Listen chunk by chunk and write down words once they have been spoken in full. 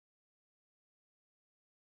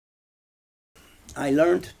I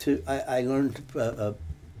learned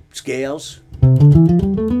scales. In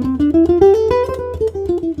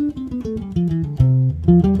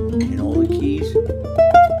all the keys,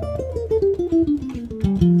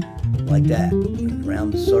 like that,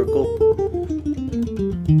 around the circle.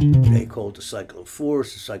 They call it the cycle of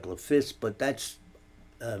fourths, the cycle of fifths, but that's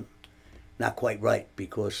not quite right,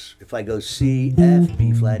 because if I go C, F,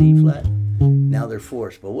 B flat, E flat, now they're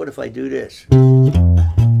fourths. But what if I do this?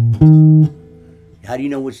 How do you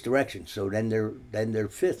know which direction? So then they're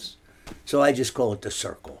fifths. So I just call it the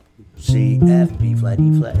circle. C, F, B flat,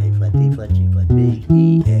 E flat, A flat, D flat, G flat, B,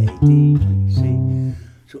 E, A, D, E, C.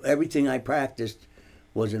 So everything I practiced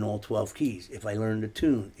was in all 12 keys. If I learned a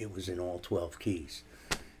tune, it was in all 12 keys.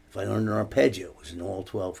 If I learned an arpeggio, it was in all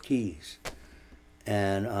 12 keys.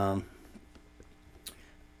 And I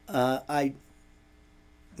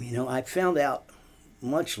found out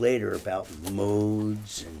much later about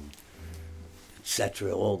modes and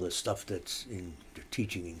etc., all the stuff that's in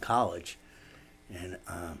teaching in college. And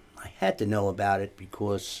I had to know about it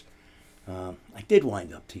because I did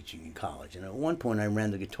wind up teaching in college. And at one point I ran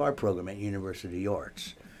the guitar program at University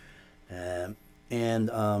Arts. I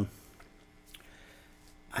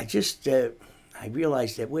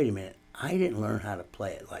realized that, wait a minute, I didn't learn how to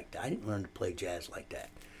play it like that. I didn't learn to play jazz like that.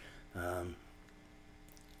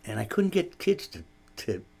 And I couldn't get kids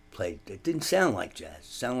to play. It didn't sound like jazz. It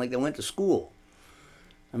sounded like they went to school.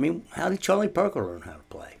 I mean, how did Charlie Parker learn how to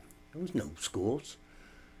play? There was no schools.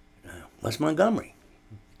 Wes Montgomery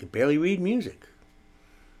could barely read music.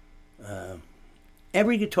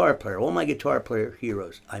 Every guitar player, all my guitar player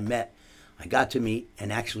heroes I got to meet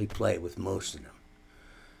and actually play with most of them.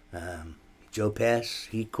 Joe Pass,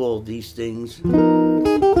 he called these things a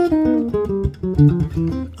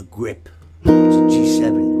grip. It's a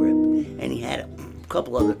G7 grip. And he had a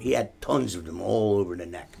couple other, he had tons of them all over the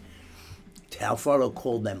neck. Alfaro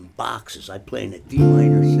called them boxes. I play in a D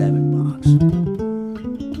minor 7 box.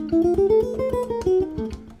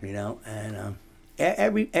 You know, and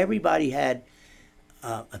everybody had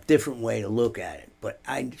a different way to look at it. But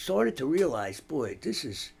I started to realize, boy, this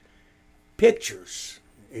is pictures.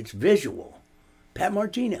 It's visual. Pat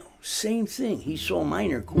Martino, same thing. He saw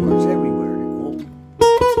minor chords everywhere.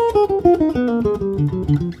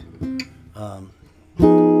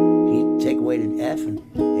 He'd take away the F and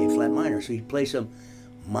A flat minor. So he'd play some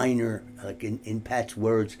minor, like in Pat's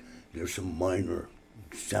words, there's some minor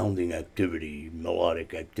sounding activity,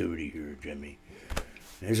 melodic activity here, Jimmy.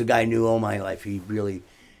 There's a guy I knew all my life. He really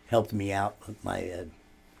helped me out with my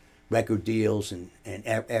record deals and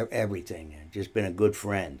everything. Just been a good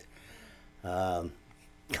friend.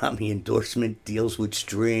 Got me endorsement deals with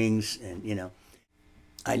strings, and you know,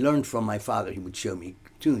 I learned from my father. He would show me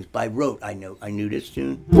tunes by rote. I knew this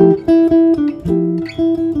tune.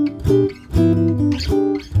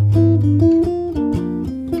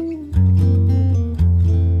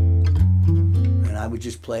 And I would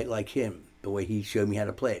just play it like him, the way he showed me how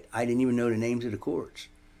to play it. I didn't even know the names of the chords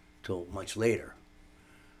till much later.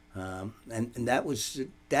 And that was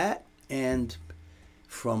that, and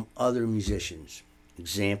from other musicians.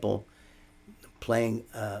 Example,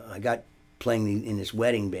 I got playing in this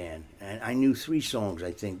wedding band, and I knew 3 songs,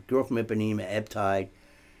 I think. Girl from Ipanema, Ebb Tide,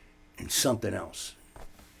 and something else.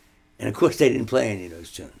 And of course they didn't play any of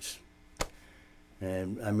those tunes.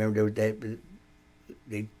 And I remember they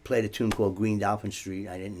played a tune called Green Dolphin Street.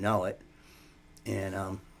 I didn't know it. And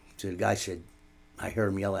so the guy said, I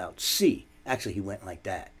heard him yell out, C. Actually, he went like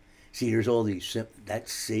that. See, there's all these,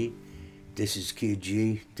 that's C, this is key of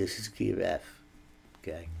G, this is key of F,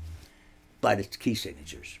 okay? By the key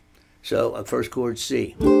signatures. So, first chord,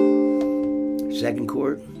 C. Second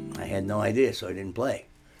chord, I had no idea, so I didn't play.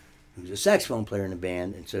 He was a saxophone player in the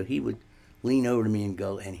band, and so he would lean over to me and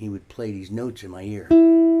go, and he would play these notes in my ear.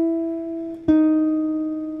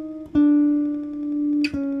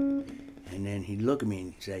 And then he'd look at me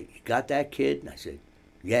and say, you got that, kid? And I said,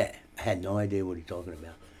 yeah. I had no idea what he's talking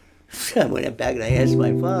about. So I went back and I asked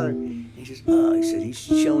my father. And he says, oh, he said, he's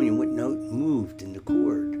showing you what note moved in the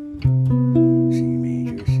chord. C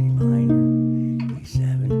major, C minor,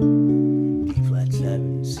 D7, D flat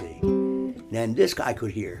 7, C. And then this guy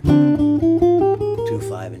could hear 2,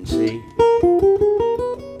 5, and C,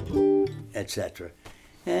 etc.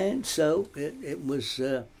 And so it was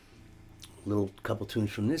a couple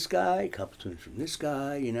tunes from this guy, a couple tunes from this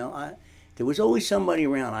guy, you know. There was always somebody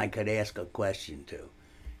around I could ask a question to.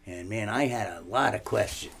 And man, I had a lot of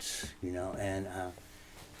questions, you know, and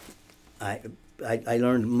I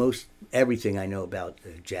learned most everything I know about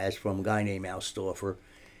jazz from a guy named Stauffer.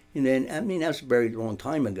 And then, I mean, that was a very long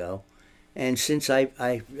time ago. And since I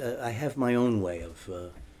have my own way of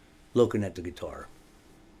looking at the guitar.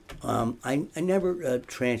 I never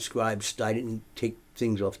transcribed. I didn't take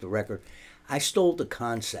things off the record. I stole the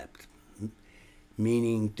concept,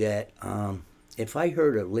 meaning that if I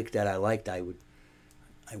heard a lick that I liked, I would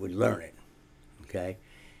learn it. Okay,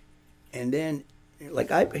 and then I'll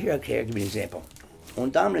give you an example. On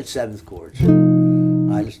dominant seventh chords,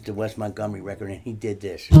 I listened to Wes Montgomery record, and he did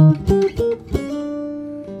this, and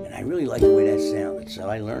I really liked the way that sounded. So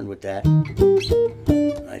I learned with that.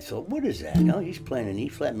 I thought, what is that? Oh, he's playing an E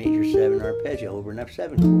flat major 7 arpeggio over an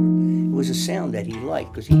F7 chord. It was a sound that he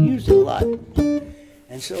liked because he used it a lot.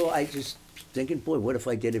 And so I just thinking, boy, what if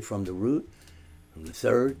I did it from the root, from the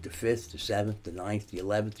 3rd, the 5th, the 7th, the 9th, the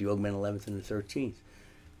 11th, the augmented 11th, and the 13th.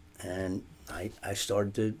 And I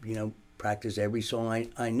started to, practice every song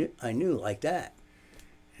I knew like that.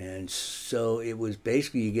 And so it was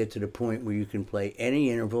basically you get to the point where you can play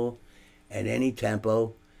any interval at any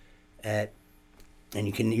tempo and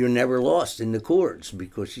you're never lost in the chords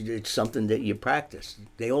because it's something that you practice.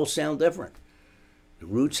 They all sound different. The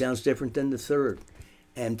root sounds different than the 3rd.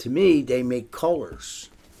 And to me, they make colors.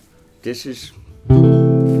 This is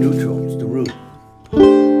neutral, it's the root.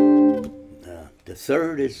 The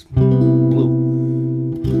 3rd is blue.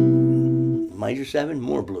 Major 7,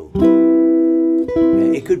 more blue.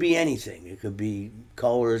 It could be anything. It could be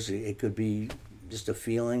colors, it could be just a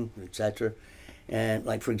feeling, etc. And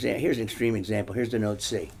for example, here's an extreme example. Here's the note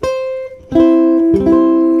C. Okay,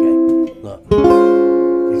 look.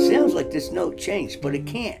 It sounds like this note changed, but it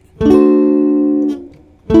can't.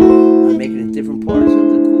 I'm making it different parts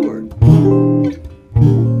of the chord.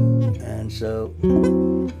 And so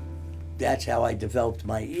that's how I developed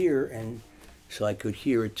my ear, and so I could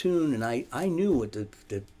hear a tune, and I knew what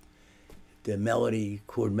the melody,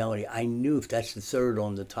 chord melody, I knew if that's the 3rd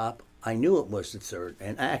on the top, I knew it was the 3rd.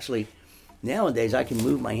 And actually, nowadays, I can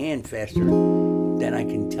move my hand faster than I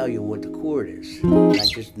can tell you what the chord is. I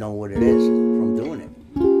just know what it is from doing it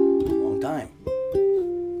a long time.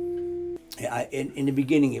 In the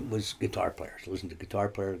beginning, it was guitar players. Listen to guitar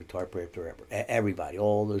player forever. Everybody,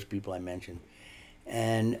 all those people I mentioned.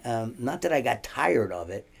 And not that I got tired of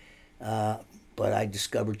it, but I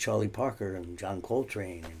discovered Charlie Parker and John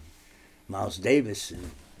Coltrane and Miles Davis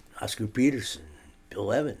and Oscar Peterson,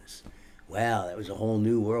 Bill Evans. Wow, that was a whole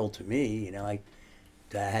new world to me. I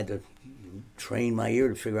had to train my ear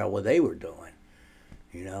to figure out what they were doing.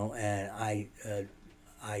 And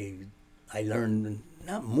I learned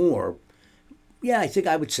not more. Yeah, I think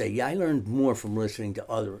I would say, I learned more from listening to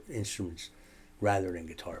other instruments rather than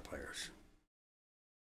guitar players.